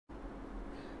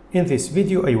In this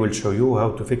video, I will show you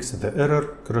how to fix the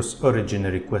error cross-origin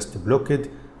request blocked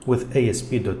with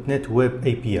ASP.NET Web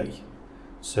API.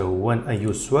 So when I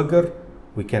use Swagger,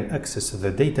 we can access the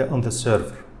data on the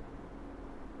server.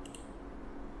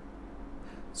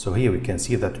 So here we can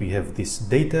see that we have this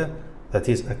data that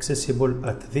is accessible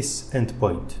at this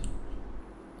endpoint.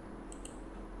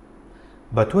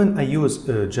 But when I use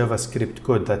a JavaScript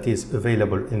code that is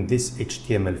available in this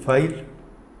HTML file,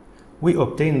 we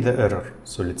obtain the error.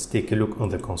 So let's take a look on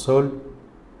the console.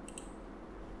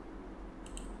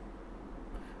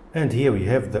 And here we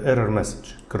have the error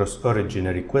message, cross-origin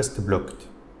request blocked.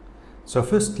 So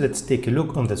first let's take a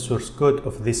look on the source code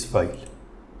of this file.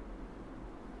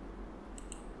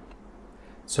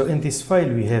 So in this file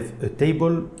we have a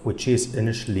table which is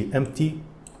initially empty,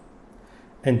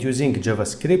 and using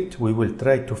JavaScript we will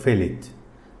try to fill it.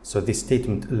 So this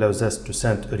statement allows us to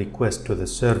send a request to the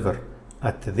server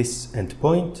at this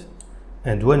endpoint,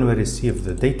 and when we receive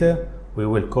the data we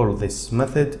will call this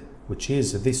method, which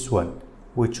is this one,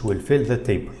 which will fill the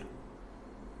table.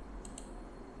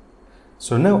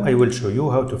 So now I will show you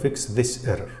how to fix this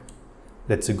error.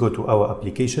 Let's go to our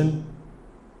application,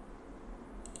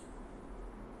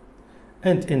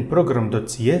 and in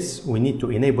program.cs we need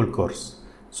to enable CORS.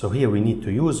 So here we need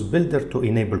to use builder to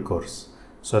enable CORS.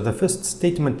 So the first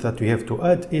statement that we have to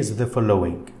add is the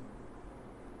following.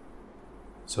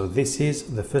 So this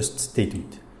is the first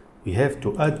statement. We have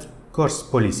to add CORS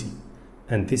policy,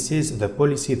 and this is the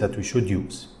policy that we should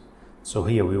use. So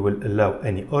here we will allow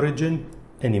any origin,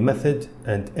 any method,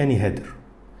 and any header.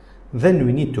 Then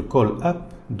we need to call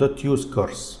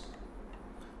app.useCourse.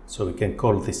 So we can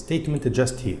call this statement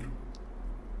just here.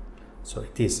 So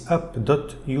it is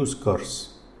app.useCourse.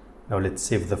 Now let's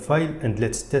save the file and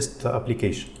let's test the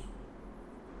application.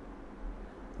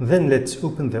 Then let's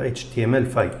open the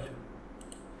HTML file.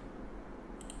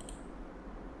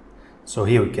 So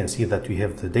here we can see that we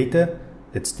have the data.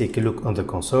 Let's take a look on the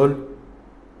console.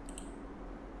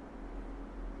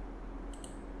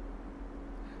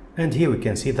 And here we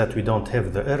can see that we don't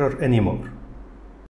have the error anymore.